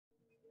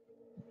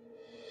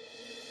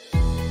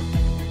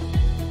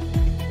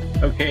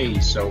Okay,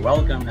 so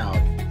welcome now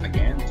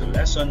again to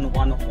lesson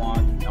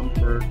 101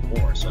 number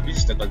 4. So this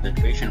is the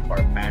continuation of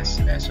our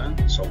past lesson.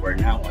 So we're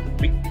now on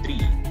week 3.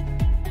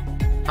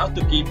 How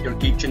to keep your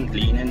kitchen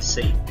clean and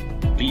safe.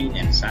 Clean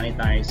and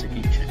sanitize the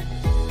kitchen.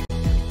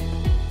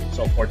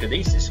 So for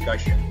today's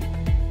discussion,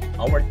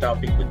 our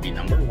topic would be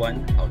number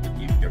 1, how to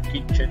keep your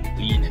kitchen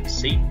clean and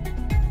safe.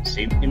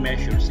 Safety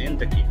measures in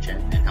the kitchen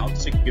and how to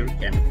secure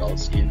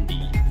chemicals in the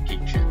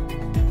kitchen.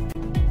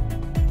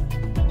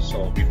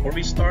 So before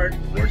we start,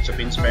 words of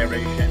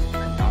inspiration,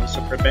 an ounce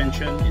of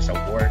prevention is a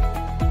word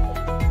of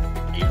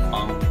a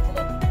pound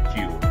of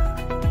cure.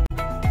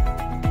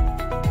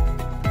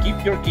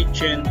 Keep your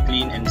kitchen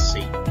clean and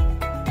safe.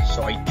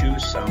 So I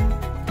choose some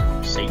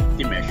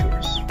safety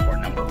measures. For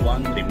number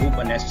 1, remove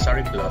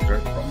unnecessary clutter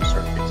from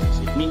surfaces.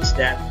 It means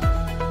that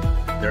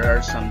there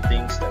are some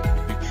things that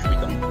which we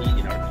don't need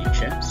in our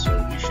kitchen, so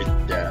we should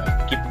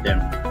keep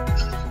them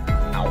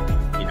out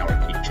in our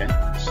kitchen.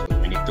 So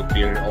we need to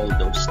clear all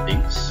those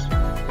things,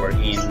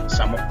 wherein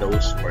some of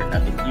those were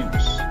not in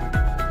use.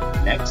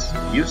 Next,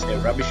 use a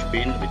rubbish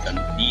bin with a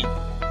lid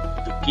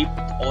to keep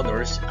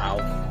odors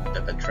out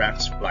that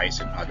attracts flies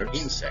and other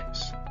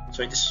insects.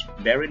 So it is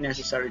very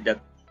necessary that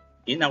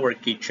in our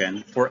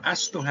kitchen for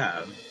us to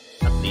have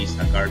at least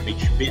a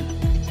garbage bin,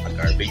 a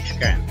garbage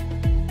can.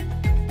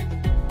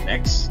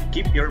 Next,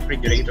 keep your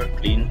refrigerator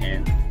clean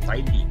and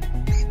tidy.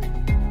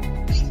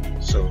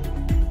 So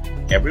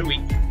every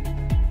week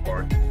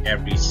or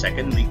every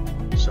second week,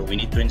 so we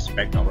need to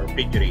inspect our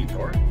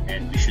refrigerator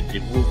and we should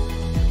remove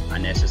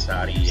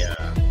unnecessary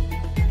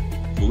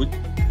food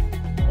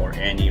or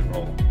any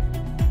raw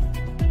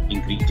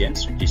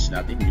ingredients which is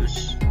not in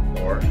use,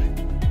 or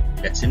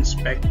let's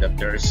inspect that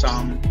there are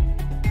some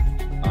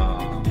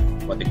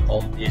what they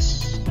call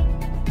this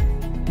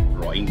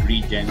raw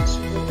ingredients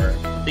or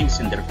things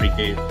in the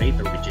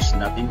refrigerator which is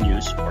not in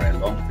use for a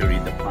long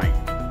period of time.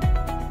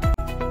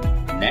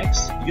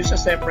 Next, use a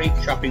separate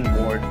chopping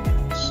board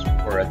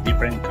for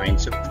different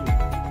kinds of food.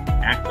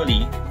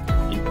 Actually,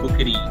 in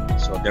cookery,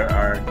 so there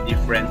are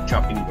different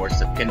chopping boards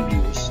that can be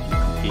used in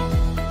cooking.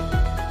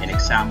 An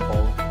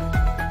example,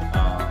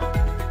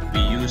 we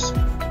use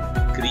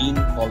green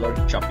colored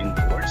chopping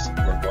boards.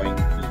 We're going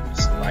to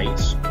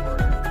slice or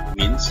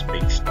mince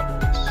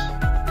vegetables.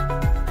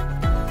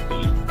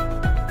 Okay.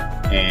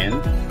 And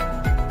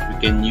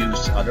we can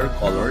use other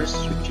colors,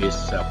 which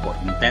is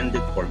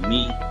intended for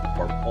meat,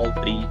 for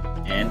poultry,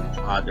 and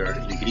other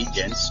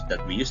ingredients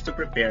that we used to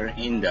prepare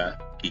in the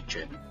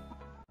kitchen.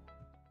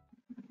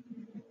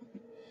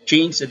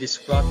 Change the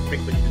dishcloth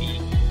frequently,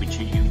 which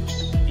you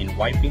use in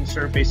wiping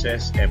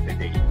surfaces every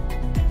day.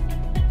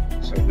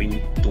 So we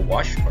need to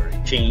wash or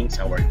change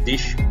our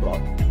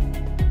dishcloth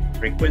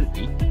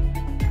frequently.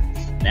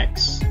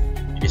 Next,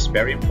 it is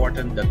very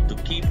important that to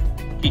keep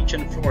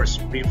kitchen floors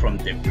free from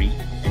debris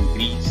and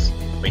grease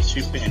by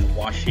sweeping and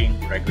washing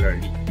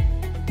regularly.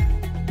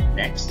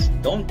 Next,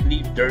 don't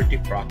leave dirty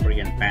crockery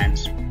and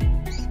pans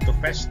to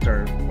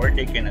fester where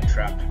they can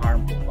attract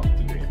harmful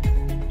bacteria,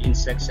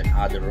 insects, and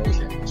other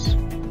rodents.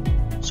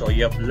 So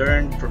you have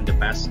learned from the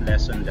past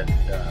lesson that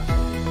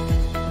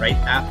right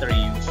after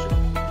you use your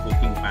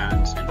cooking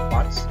pans and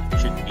pots, it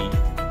should be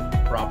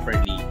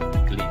properly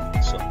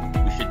cleaned. So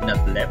we should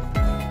not left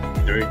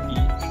dirty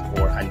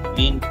or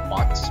unclean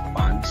pots,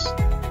 pans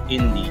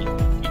in the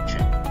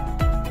kitchen.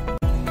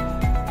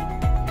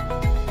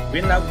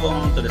 We'll now go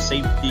on to the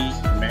safety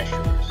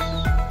measures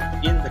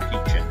in the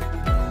kitchen.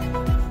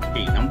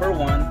 Okay, number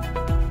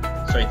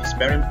 1, so it is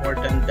very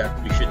important that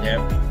we should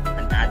have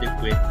an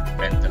adequate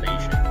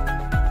ventilation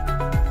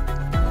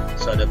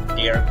so that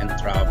air can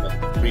travel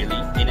freely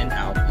in and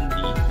out in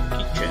the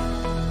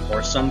kitchen.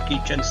 For some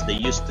kitchens, they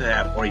used to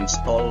have or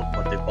install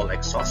what they call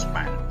exhaust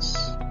fans.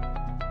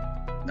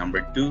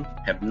 Number 2,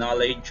 have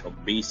knowledge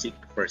of basic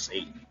first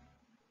aid.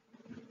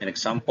 An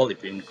example,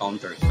 if you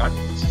encounter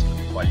cuts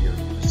while you're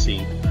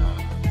using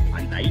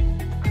a knife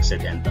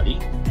accidentally,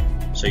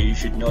 so you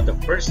should know the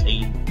first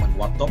aid on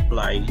what to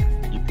apply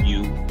if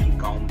you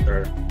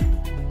encounter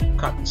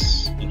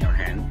cuts in your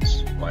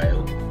hands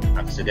while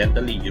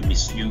accidentally you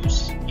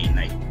misuse a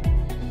knife.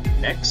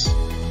 Next,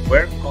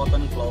 wear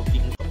cotton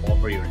clothing to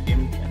cover your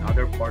limb and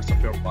other parts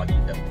of your body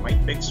that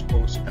might be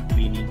exposed to a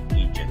cleaning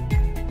agent.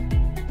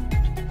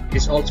 It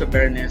is also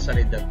very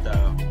necessary that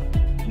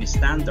in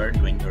standard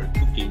when you're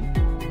cooking,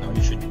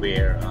 you should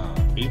wear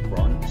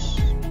aprons,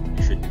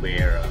 you should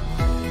wear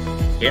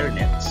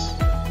hairnets.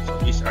 So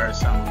these are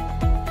some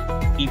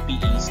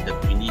PPEs that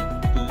we need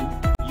to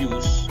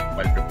use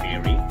while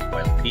preparing,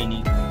 while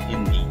cleaning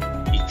in the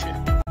kitchen.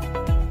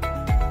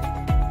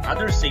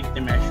 Other safety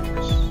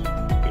measures.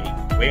 Okay,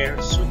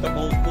 wear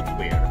suitable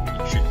footwear.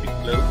 It should be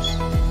closed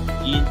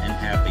in and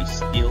have a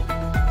steel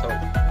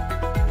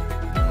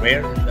toe.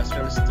 Wear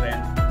industrial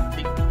strength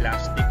thick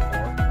plastic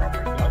or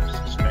rubber gloves,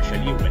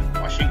 especially when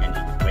washing and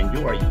when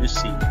you are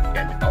using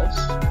chemicals.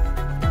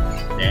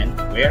 Then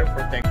wear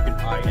protective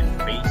eye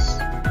and face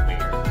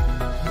wear.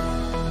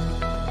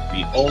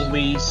 We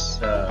always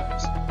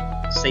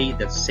say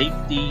that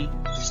safety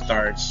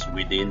starts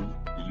within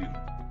you.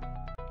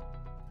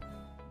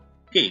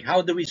 Okay,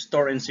 how do we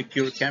store and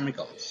secure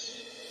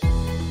chemicals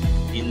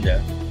in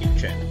the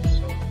kitchen?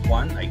 So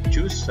one, I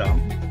choose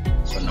some.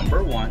 So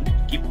number one,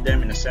 keep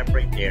them in a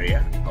separate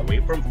area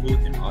away from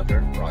food and other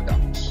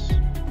products.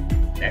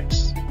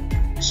 Next,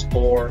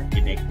 store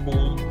in a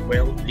cool,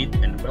 well-lit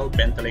and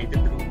well-ventilated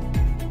room.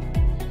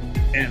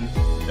 And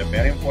the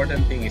very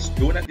important thing is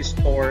do not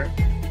store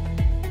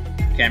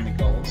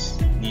chemicals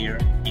near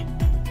heat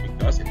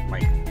because it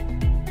might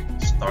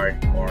start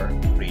or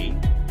create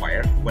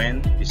fire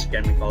when these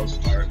chemicals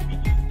are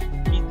being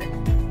heated.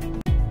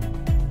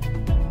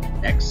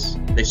 Next,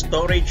 the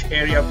storage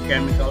area of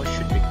chemicals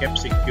should be kept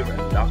secure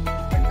and locked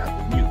when not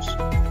in use.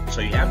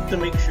 So you have to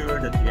make sure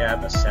that you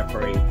have a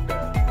separate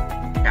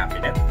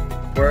cabinet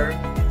where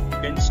you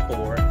can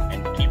store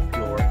and keep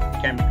your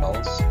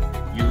chemicals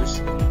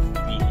used in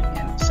cleaning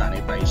and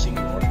sanitizing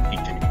your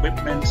kitchen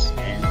equipments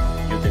and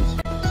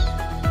utensils.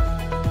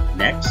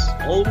 Next,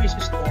 always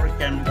store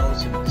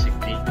chemicals in a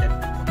designated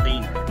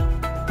container.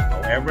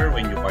 However,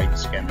 when you buy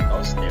these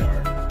chemicals, they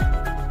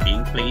are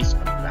being placed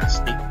on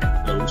plastic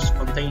and closed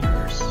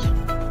containers.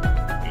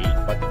 Okay,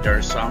 but there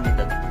are some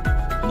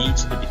that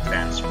needs to be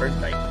transferred,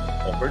 like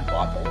covered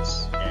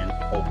bottles and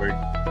covered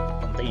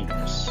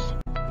containers.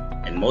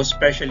 And most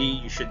especially,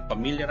 you should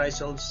familiarize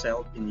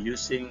yourself in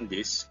using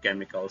these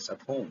chemicals at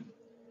home.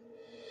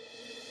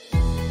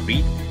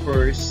 Read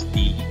first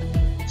the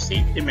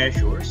safety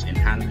measures in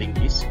handling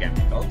these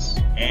chemicals.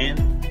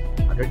 And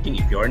other thing,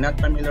 if you are not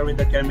familiar with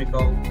the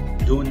chemical,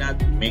 do not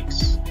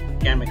mix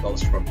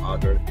chemicals from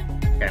other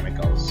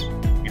chemicals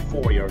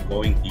before you're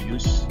going to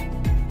use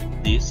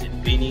this in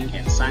cleaning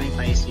and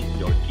sanitizing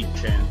your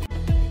kitchen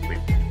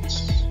equipment.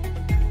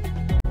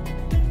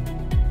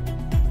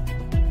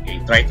 Okay,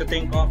 try to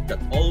think of that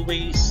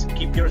always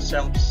keep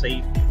yourself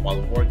safe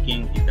while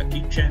working in the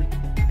kitchen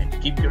and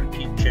keep your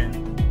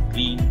kitchen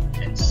clean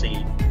and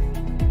safe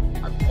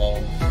at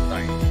all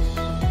times.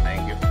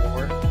 Thank you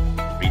for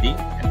reading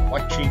and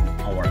watching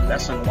our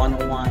Lesson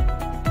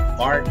 101,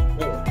 Part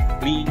 4,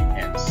 Clean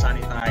and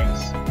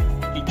Sanitize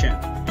Kitchen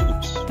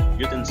Tools,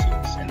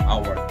 Utensils, and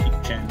our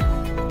kitchen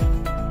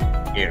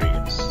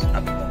areas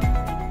at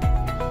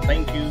home.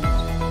 Thank you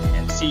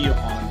and see you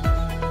on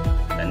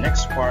the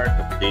next part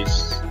of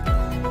this